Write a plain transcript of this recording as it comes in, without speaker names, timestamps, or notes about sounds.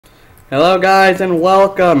Hello guys and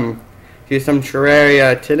welcome to some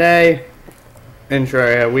Terraria. Today in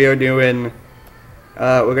Terraria we are doing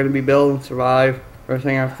we're gonna be build and survive. First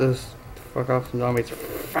thing after this, fuck off some zombies.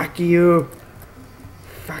 Fuck you.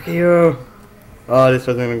 Fuck you. Oh, this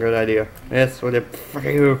wasn't a good idea. This was a fuck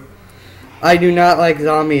you. I do not like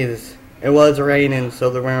zombies. It was raining, so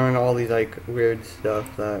they're wearing all these like weird stuff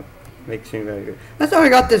that makes me very good. That's how I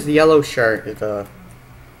got this yellow shirt. It's a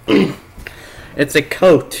it's a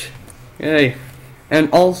coat. Yay.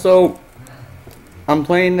 And also, I'm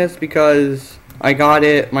playing this because I got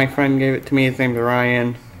it. My friend gave it to me. His name's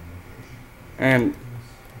Ryan. And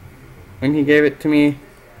when he gave it to me,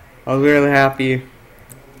 I was really happy.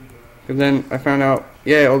 Because then I found out,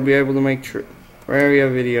 yeah, I'll be able to make Terraria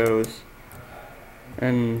videos.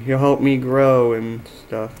 And he'll help me grow and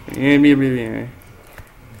stuff. I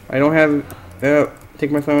don't have,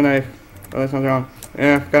 take my phone knife. Oh, that sounds wrong.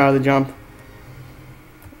 Yeah, I forgot how to jump.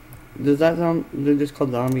 Does that sound, they're just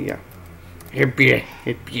called zombie? Yeah. Hip yeah,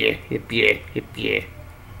 hip yeah, hip yeah, hip yeah.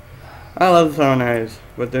 I love phone knives,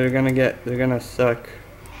 but they're gonna suck.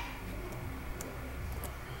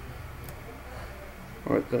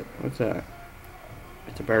 What's that?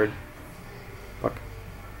 It's a bird. Fuck.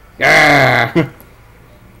 Yeah!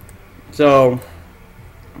 So,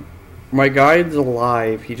 my guide's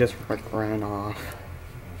alive, he just like ran off.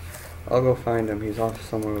 I'll go find him, he's off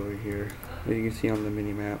somewhere over here. As you can see on the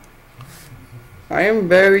mini map. I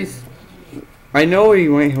know he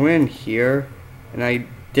went here, and I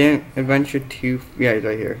didn't venture too. Yeah, he's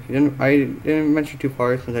right here. I didn't venture too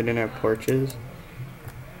far since I didn't have torches,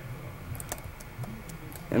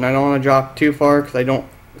 and I don't want to drop too far because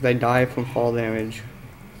I die from fall damage.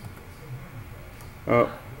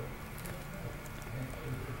 Oh.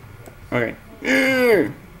 Okay.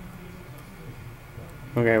 Okay,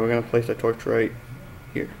 we're gonna place a torch right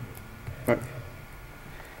here. Okay.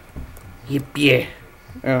 Yippee.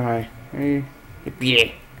 Oh, hi. Hey.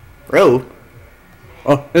 Yippee. Rope?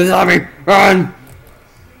 Oh, there's a zombie! Run!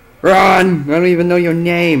 Run! I don't even know your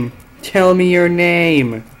name. Tell me your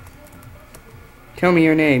name. Tell me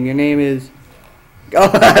your name. Your name is... Oh,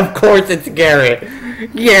 of course it's Garrett.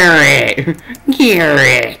 Garrett!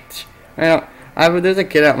 Garrett! There's a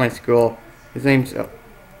kid at my school. His name's... Oh,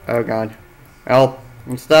 God. Help.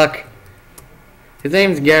 I'm stuck. His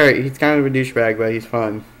name's Garrett. He's kind of a douchebag, but he's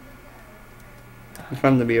fun. He's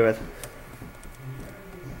fun to be with.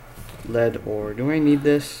 Lead ore. Do I need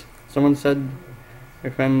this? Someone said,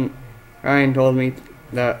 Ryan told me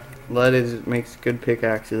that lead makes good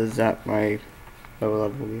pickaxes at my lower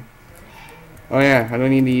level. Oh yeah, I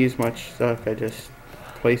don't need to use much stuff. I just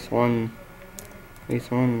place one,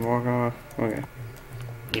 walk off. Okay.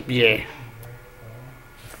 Yeah.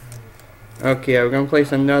 Okay, we're gonna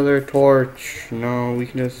place another torch. No, we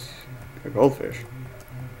can just a goldfish.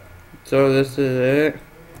 So this is it.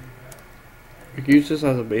 We can use this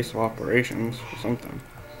as a base of operations or something.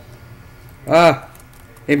 Ah!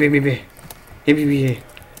 Hey, baby. Hey, baby.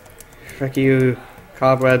 Fuck you.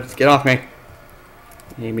 Cobwebs, get off me.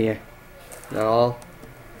 Hey, me. Is that all?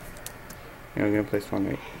 Yeah, I'm gonna place one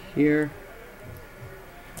right here.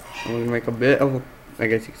 I'm gonna make a bit of, I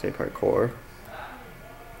guess you could say parkour.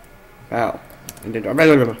 Wow.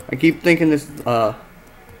 I keep thinking this,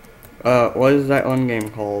 what is that one game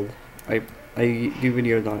called? I do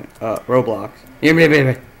videos on it. Roblox.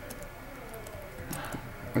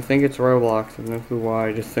 I think it's Roblox. I don't know why.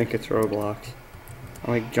 I just think it's Roblox.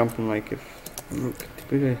 I'm like jumping like if. I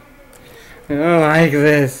don't like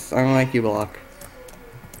this. I don't like you, block.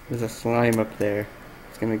 There's a slime up there.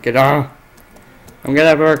 It's gonna get on. I'm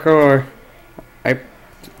gonna parkour.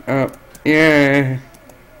 Yeah.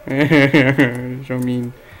 So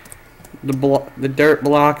mean. The dirt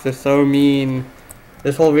blocks are so mean.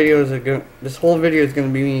 This whole video is gonna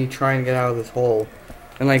be me trying to get out of this hole,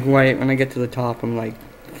 and like right when I get to the top, I'm like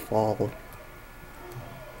fall.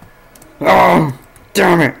 Oh,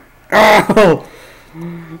 damn it! Oh,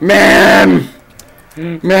 man,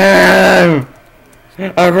 I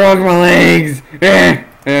broke my legs. Hey,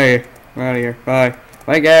 I'm out of here. Bye,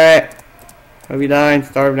 bye, Garrett. Hope you die and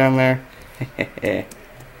starve down there.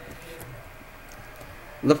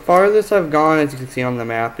 The farthest I've gone, as you can see on the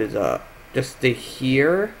map, is just to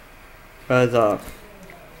here, because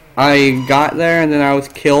I got there and then I was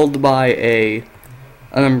killed by an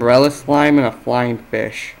umbrella slime and a flying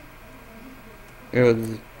fish. It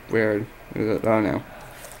was weird. I don't know.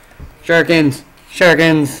 Shurikens!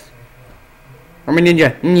 I'm a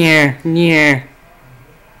ninja! Yeah.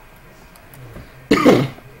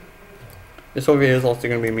 This whole video is also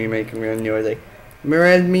gonna be me making real noise like,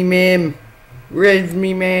 res me ma'am. I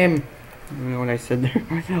don't know what I said there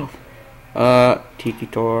myself. Tiki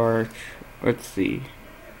torch. Let's see.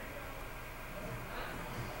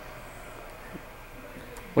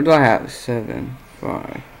 What do I have? 7,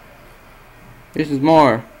 5. This is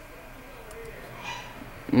more.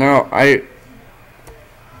 No,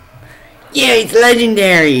 yeah, it's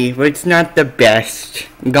legendary, but it's not the best.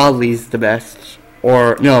 Godly's the best.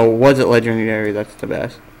 Or, no, was it legendary? That's the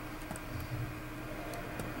best.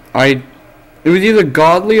 It was either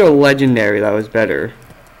godly or legendary that was better.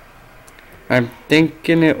 I'm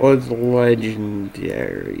thinking it was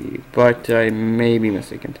legendary, but I may be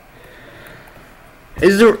mistaken.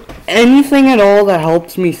 Is there anything at all that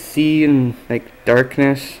helps me see in, like,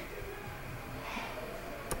 darkness?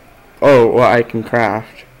 Oh, well, I can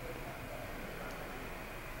craft.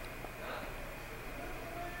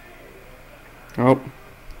 Oh. God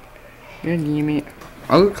damn it.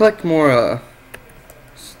 I'll collect more,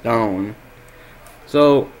 stone.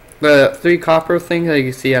 So, the 3 copper things that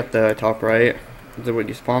you see at the top right is what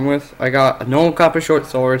you spawn with. I got a normal copper short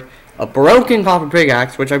sword, a broken copper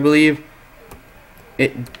pickaxe, which I believe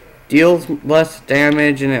it deals less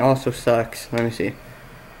damage and it also sucks. Let me see.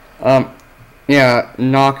 Yeah,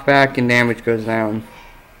 knockback and damage goes down.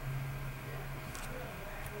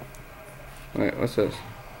 Wait, what's this?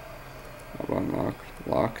 Unlocked.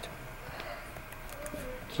 Locked.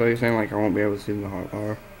 So you're saying like I won't be able to see the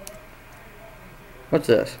hotbar? What's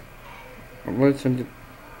this? What's in?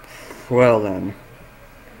 Well then.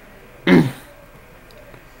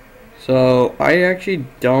 So I actually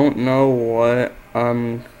don't know what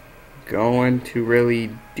I'm going to really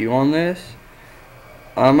do on this.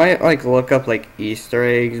 I might like look up like Easter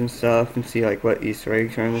eggs and stuff and see like what Easter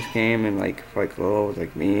eggs are in this game and like for like little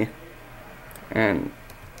like me, and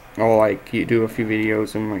I'll like do a few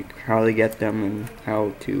videos on like how to get them and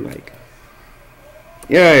how to like.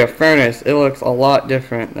 Yeah, furnace. It looks a lot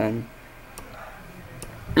different than.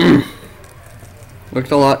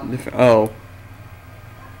 Looks a lot different. Oh.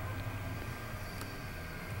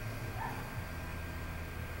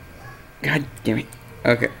 God damn it.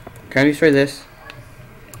 Okay. Can I destroy this?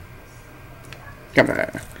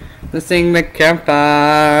 Campfire. Let's sing the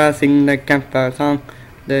campfire. Sing the campfire song.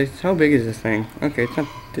 How big is this thing? Okay,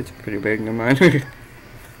 it's pretty big. Never mind.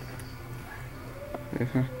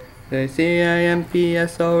 The CIMPSONG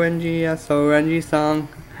song.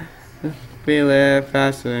 We live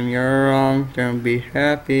faster than you're wrong. Don't be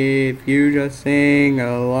happy if you just sing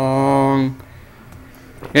along.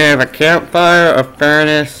 You have a campfire, a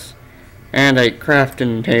furnace, and a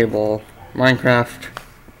crafting table. Minecraft.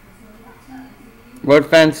 Wood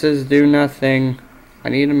fences do nothing. I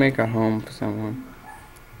need to make a home for someone.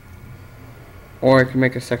 Or I can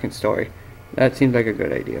make a second story. That seems like a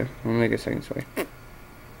good idea. I'll make a second story.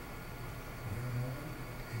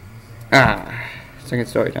 Second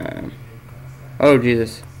story time. Oh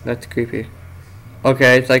Jesus, that's creepy.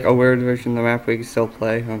 Okay, it's like a weird version of the map we can still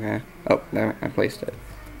play. Okay. Oh, there, I placed it.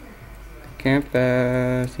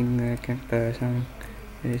 Campfire, sing the campfire song.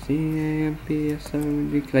 Can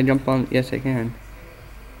I jump on? Yes, I can.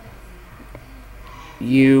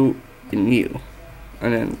 You and you.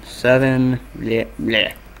 And then 7, bleh,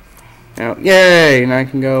 bleh. Now, yay! And I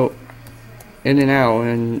can go in and out,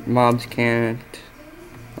 and mobs can't.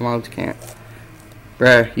 Mobs can't.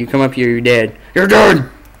 Bruh, you come up here, you're dead. You're dead!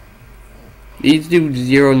 These do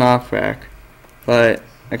 0 knockback, but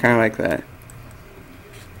I kinda like that.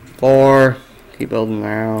 4, keep building the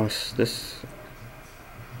house. This.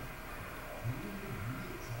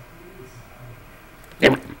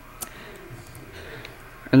 Damn it.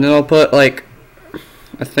 And then I'll put like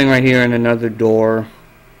a thing right here and another door.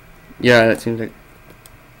 Yeah, that seems like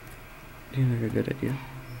a good idea.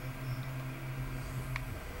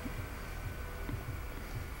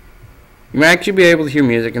 You might actually be able to hear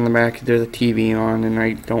music in the back. There's a TV on, and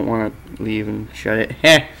I don't want to leave and shut it.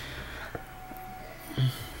 Heh.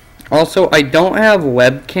 Also, I don't have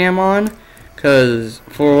webcam on, cause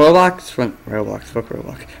for Roblox, fuck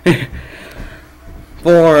Roblox.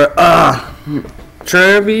 For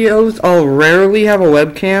Terraria, I'll rarely have a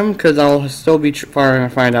webcam, cause I'll still be trying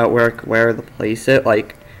to find out where to place it.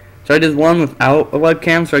 Like, so I did one without a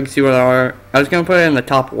webcam, so I can see where they are. I was gonna put it in the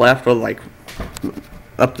top left, or like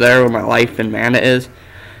up there where my life and mana is.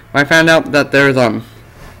 I found out that there's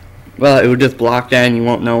well, it would just block that and you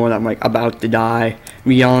won't know when I'm like about to die.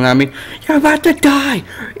 Be yelling at me, "You're about to die!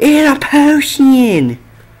 Eat a potion!"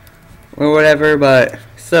 Or whatever, but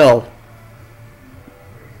still.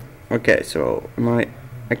 Okay, so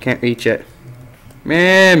I can't reach it.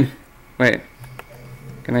 Man! Wait.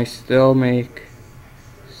 Can I still make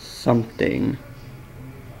something?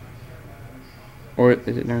 Or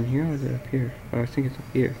is it down here or is it up here? Oh, I think it's up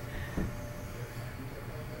here.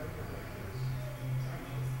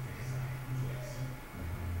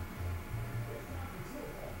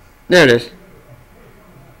 There it is.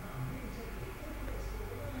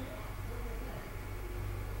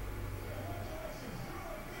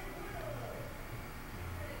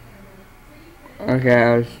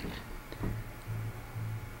 Okay,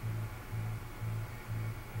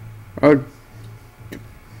 oh,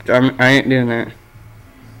 I ain't doing that.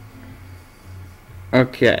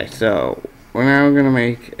 Okay, so we're now gonna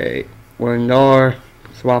make a wooden door,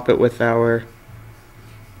 swap it with our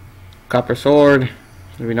copper sword,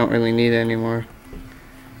 so we don't really need it anymore.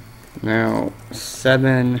 Now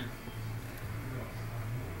 7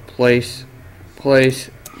 place,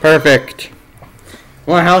 perfect.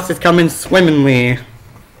 My house is coming swimmingly.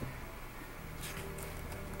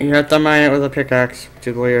 You have to mine it with a pickaxe, which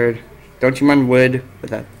is weird. Don't you mine wood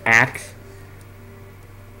with an axe?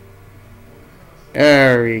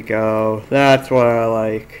 There we go. That's what I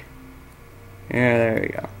like. Yeah, there we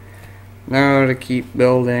go. Now to keep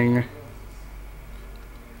building.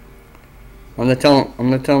 I'm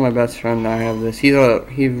gonna tell my best friend I have this. He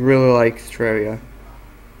really likes Terraria.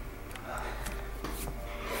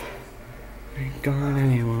 Ain't gone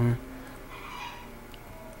anymore.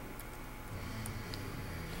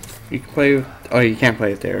 You can play with. Oh, you can't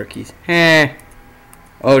play with the arrow keys. Heh.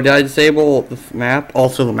 Oh, did I disable the map?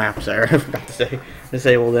 Also, the map's there. I forgot to say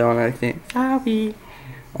disabled it on. I think. Sorry.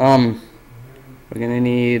 We're gonna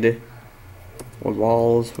need wood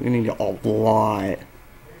walls. We're gonna need a lot.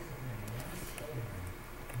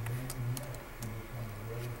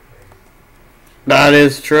 That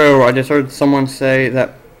is true. I just heard someone say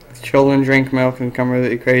that children drink milk and become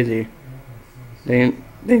really crazy. They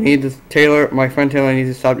need to. Taylor, my friend Taylor needs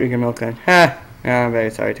to stop drinking milk then. Ha! Yeah, I'm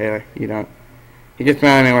very sorry, Taylor. You don't. He gets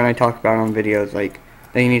mad at me when I talk about it on videos, like,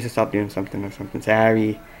 that he needs to stop doing something or something.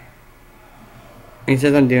 Sorry. He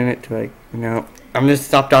says I'm doing it to, like, you know. I'm just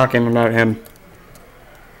stop talking about him.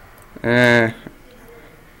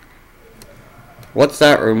 What's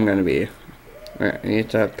that room gonna be? Alright, I need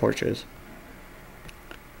to have torches.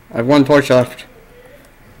 I have 1 torch left.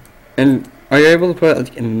 And are you able to put it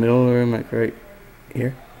like in the middle of the room, like right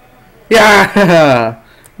here? Yeah!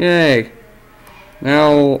 Yay!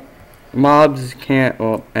 Now mobs can't,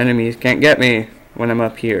 well, enemies can't get me when I'm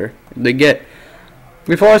up here. They get.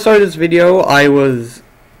 Before I started this video, it was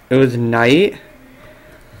night,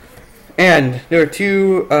 and there were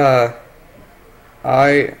 2. I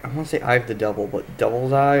want to say Eye of the Devil, but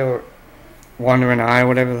Devil's Eye or Wandering Eye,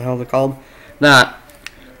 whatever the hell they're called. That.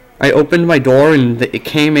 I opened my door and it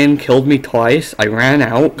came in, killed me twice. I ran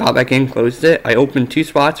out, got back in, closed it. I opened 2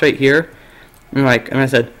 spots right here, and I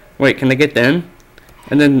said, "Wait, can they get in?"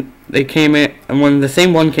 And then they came in, and when the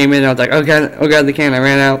same one came in, I was like, "Oh god, they can!" I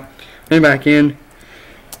ran out, went back in.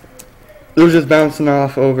 It was just bouncing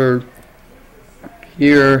off over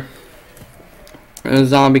here, and a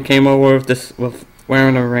zombie came over with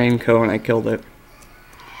wearing a raincoat, and I killed it.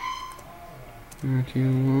 Not you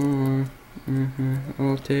more.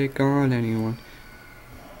 I'll take on anyone.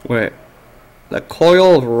 Wait, the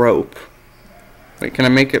coil of rope. Wait, can I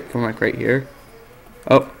make it from like right here?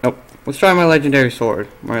 Oh, nope. Let's try my legendary sword.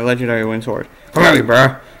 My legendary wind sword. Come at me,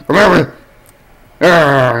 bro. Come at me.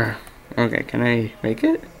 Arrgh. Okay, can I make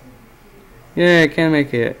it? Yeah, I can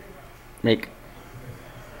make it. Make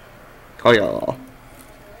coil.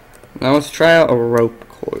 Now let's try out a rope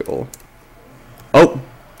coil. Oh,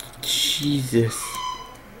 Jesus.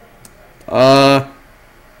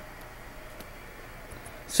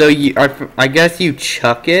 So I guess you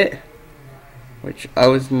chuck it, which I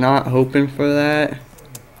was not hoping for that.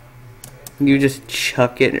 You just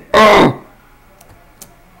chuck it. Oh!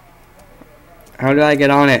 How do I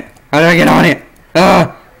get on it? How do I get on it?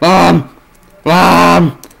 Mom!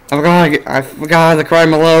 I forgot the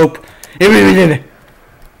crime elope. Hey,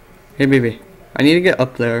 baby. I need to get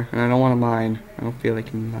up there, and I don't want to mine. I don't feel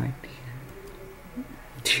like mine.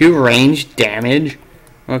 2 range damage?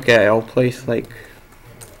 Okay, I'll place like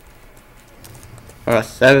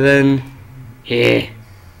 7 here.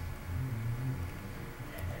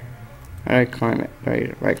 Alright, climb it.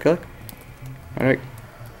 Right click. Alright.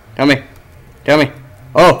 Tell me.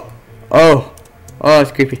 Oh,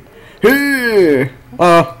 that's creepy.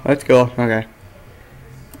 Oh, that's cool. Okay.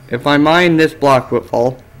 If I mine this block, will it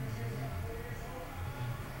fall?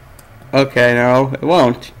 Okay, no, it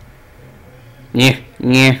won't. Yeah.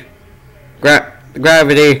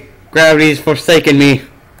 Gravity's forsaken me.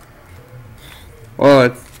 Oh,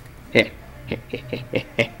 it's.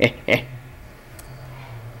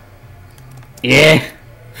 Yeah.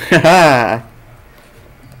 Haha.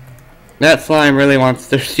 That slime really wants.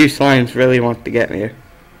 Those 2 slimes really want to get me.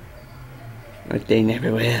 But they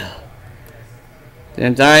never will.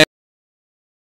 Since I